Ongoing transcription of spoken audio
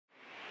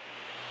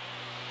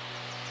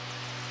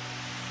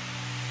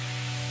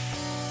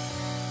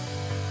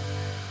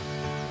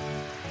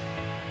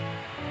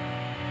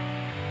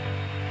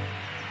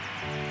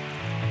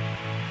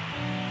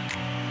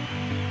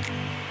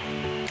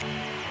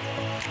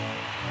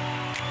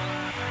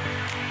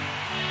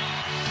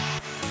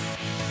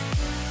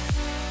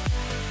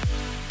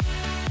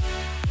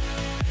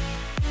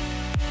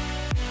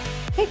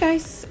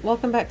Guys,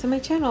 welcome back to my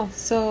channel.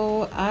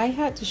 So I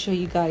had to show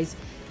you guys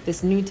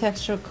this new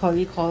texture,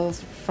 KOILY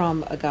KOILS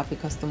from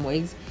Agape Custom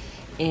Wigs,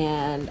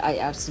 and I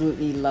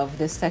absolutely love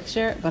this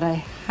texture, but I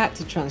had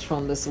to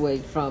transform this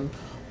wig from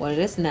what it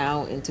is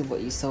now into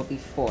what you saw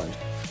before.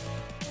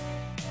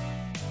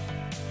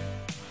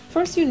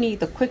 First, you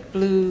need the Quick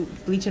Blue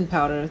bleaching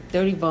powder,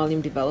 30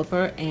 volume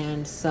developer,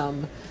 and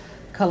some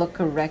color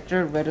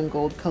corrector, red and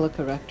gold color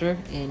corrector,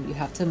 and you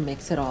have to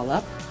mix it all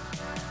up.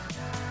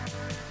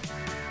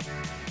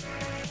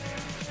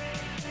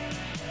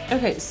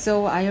 Okay,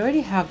 so I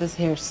already have this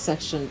hair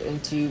sectioned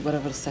into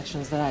whatever the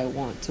sections that I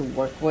want to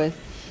work with.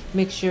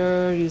 Make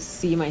sure you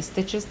see my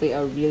stitches. They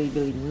are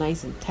really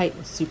nice and tight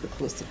and super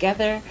close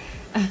together.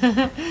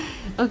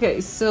 Okay,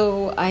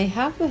 so I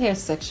have the hair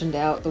sectioned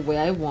out the way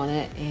I want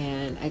it,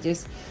 and I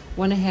just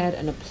went ahead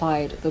and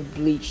applied the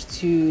bleach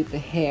to the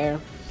hair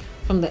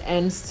from the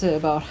ends to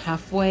about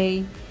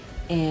halfway,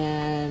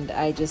 and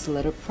I just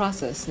let it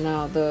process.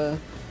 Now the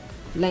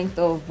length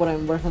of what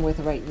I'm working with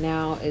right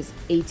now is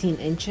 18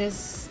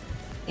 inches,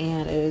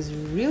 and it is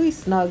really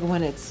snug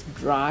when it's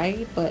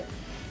dry, but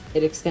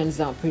it extends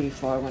down pretty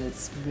far when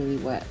it's really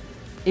wet.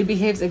 It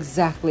behaves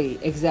exactly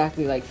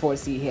like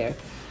 4C hair.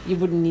 You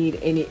wouldn't need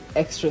any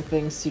extra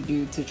things to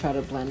do to try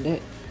to blend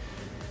it.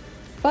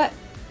 But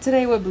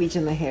today we're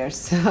bleaching the hair,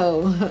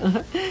 so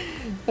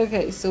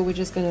okay, so we're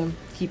just gonna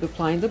keep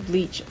applying the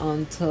bleach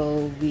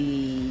until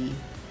we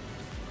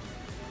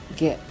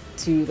get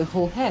to the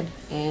whole head,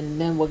 and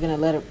then we're gonna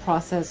let it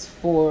process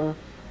for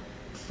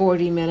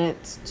 40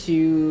 minutes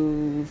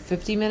to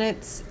 50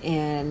 minutes.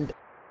 And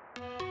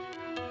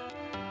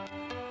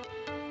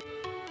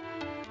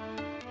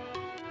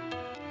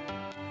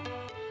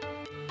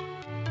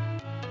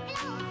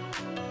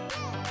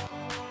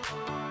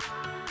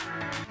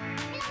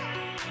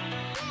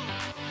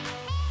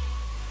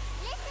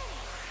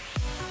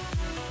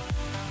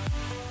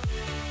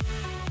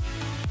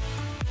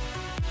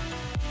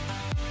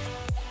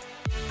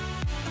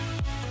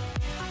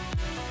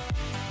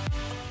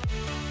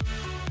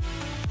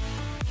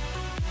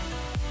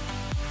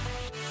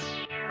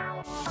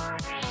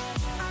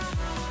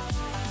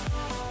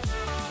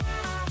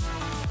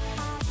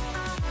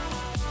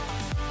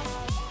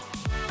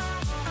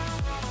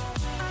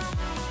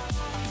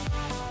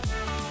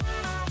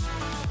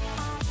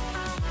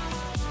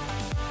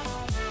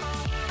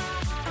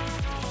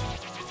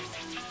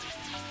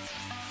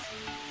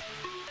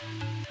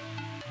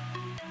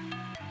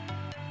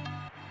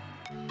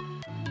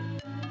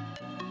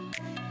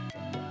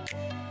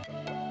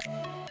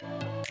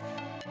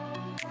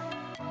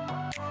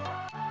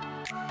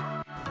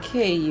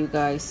okay, you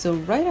guys, so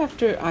right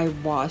after I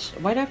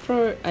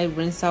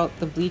rinse out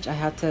the bleach, I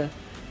had to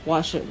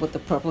wash it with the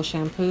purple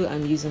shampoo.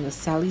 I'm using the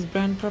Sally's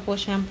brand purple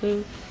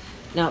shampoo.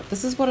 Now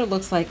this is what it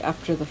looks like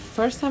after the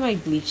first time I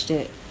bleached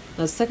it.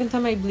 The second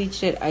time I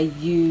bleached it, I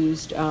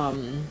used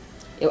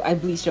I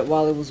bleached it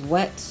while it was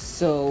wet,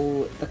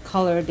 so the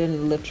color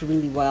didn't lift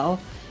really well,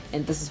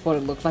 and this is what it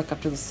looked like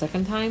after the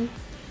second time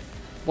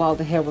while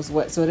the hair was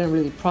wet, so it didn't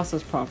really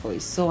process properly.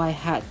 So I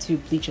had to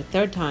bleach a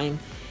third time,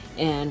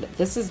 and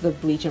this is the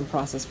bleaching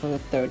process for the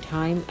third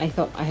time. I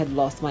thought I had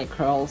lost my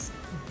curls,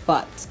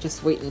 but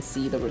just wait and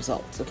see the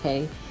results,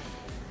 okay?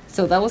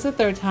 So that was the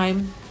third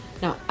time.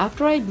 Now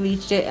after I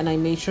bleached it and I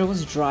made sure it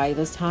was dry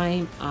this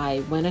time,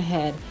 I went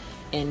ahead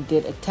and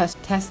did a test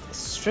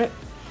strip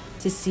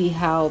to see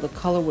how the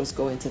color was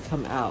going to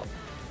come out.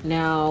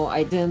 Now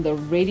I did the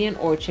Radiant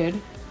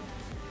Orchid,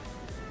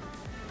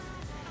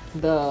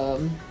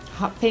 the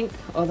hot pink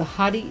or the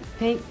HOTTIE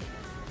pink,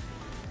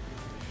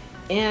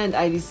 and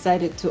I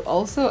decided to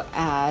also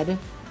add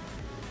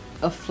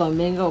a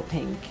flamingo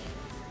pink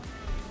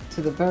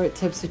to the very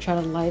tips to try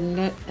to lighten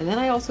it. And then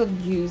I also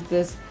used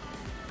this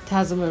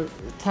Tanzanite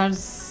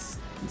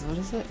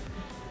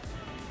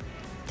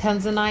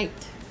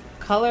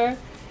color.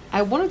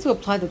 I wanted to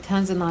apply the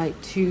Tanzanite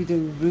to the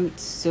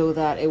roots so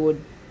that it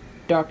would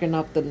darken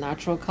up the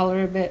natural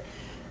color a bit,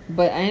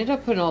 but I ended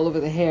up putting it all over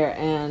the hair,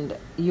 and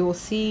you'll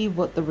see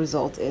what the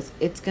result is.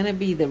 It's gonna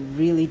be the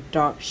really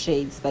dark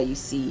shades that you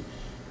see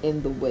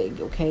in the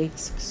wig, okay?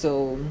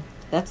 So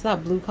that's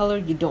that blue color.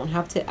 You don't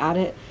have to add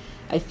it.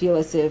 I feel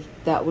as if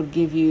that would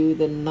give you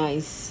the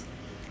nice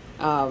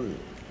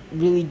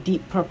really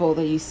deep purple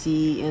that you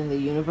see in the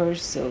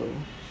universe. So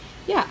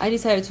yeah, I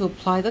decided to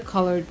apply the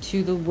color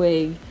to the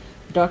wig,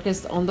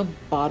 darkest on the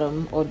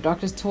bottom or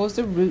darkest towards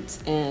the roots,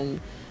 and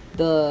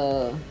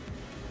the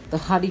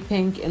HOTTIE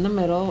pink in the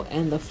middle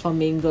and the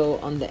flamingo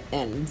on the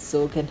end,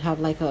 so it can have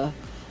like a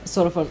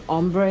sort of an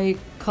ombre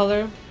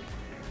color.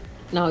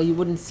 Now you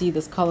wouldn't see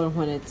this color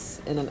when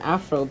it's in an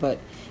afro, but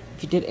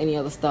if you did any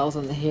other styles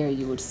on the hair,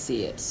 you would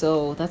see it.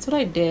 So that's what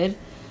I did,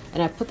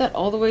 and I put that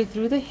all the way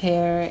through the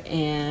hair,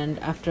 and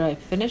after I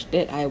finished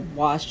it, I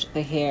washed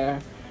the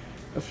hair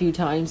a few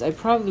times. I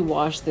probably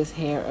washed this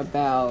hair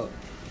about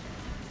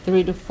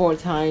 3 to 4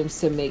 times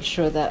to make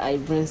sure that I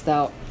rinsed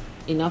out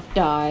enough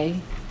dye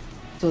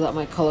so that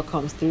my color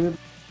comes through.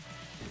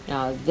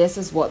 Now this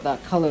is what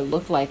that color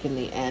looked like in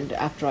the end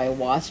after I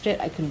washed it.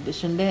 I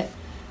conditioned it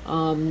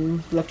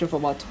Left her for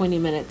about 20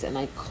 minutes, and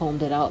I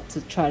combed it out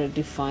to try to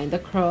define the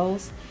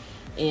curls,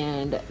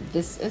 and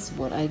this is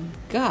what I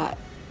got.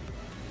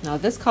 Now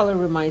this color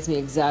reminds me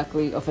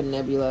exactly of a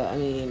Nebula. I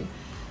mean,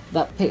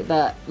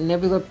 that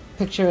Nebula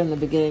picture in the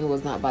beginning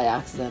was not by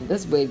accident.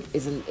 This wig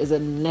is a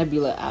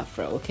Nebula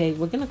afro. Okay,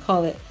 we're gonna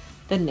call it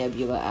the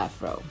Nebula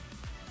afro.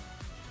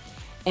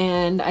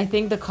 And I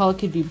think the color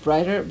could be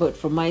brighter, but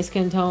for my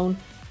skin tone,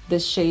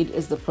 this shade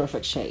is the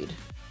perfect shade.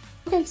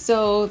 Okay,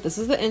 so this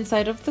is the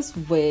inside of this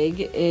wig.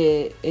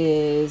 It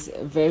is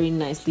very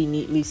nicely,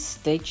 neatly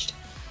stitched.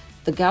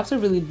 The gaps are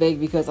really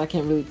big because I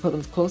can't really put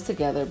them close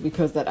together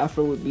because that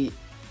afro would be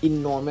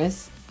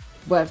enormous.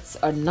 Wefts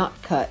are not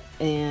cut,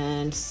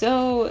 and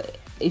so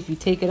if you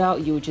take it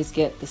out, you would just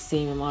get the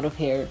same amount of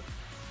hair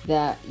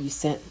that you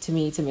sent to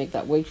me to make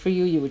that wig for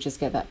you. You would just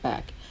get that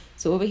back.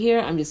 So over here,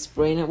 I'm just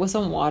spraying it with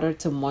some water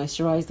to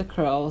moisturize the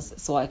curls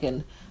so I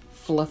can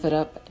fluff it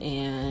up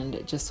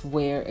and just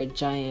wear a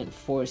giant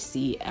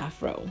 4C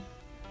afro.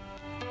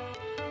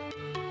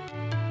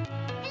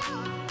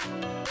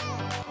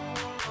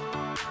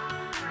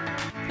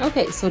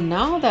 Okay, so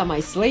now that my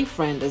slave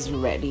friend is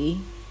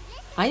ready,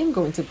 I am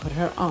going to put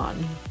her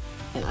on,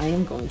 and I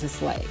am going to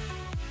slay.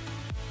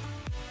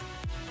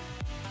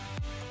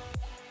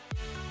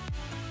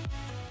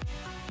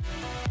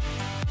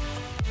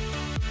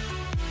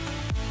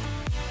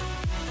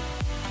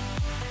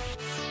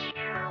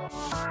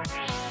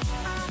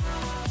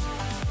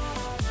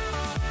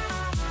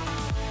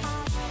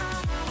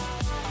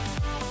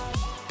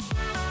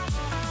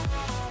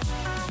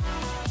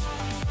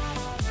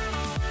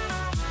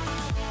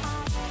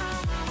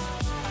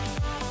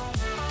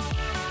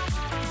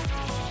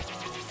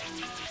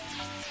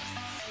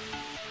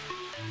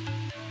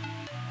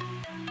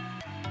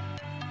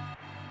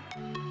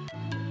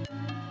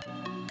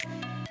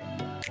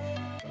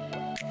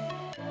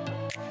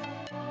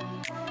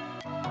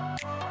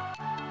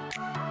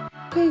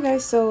 Okay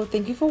guys, so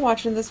thank you for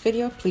watching this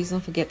video. Please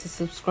don't forget to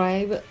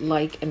subscribe,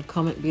 like, and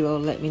comment below.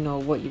 Let me know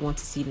what you want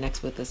to see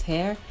next with this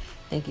hair.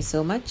 Thank you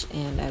so much,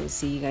 and I will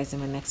see you guys in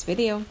my next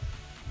video.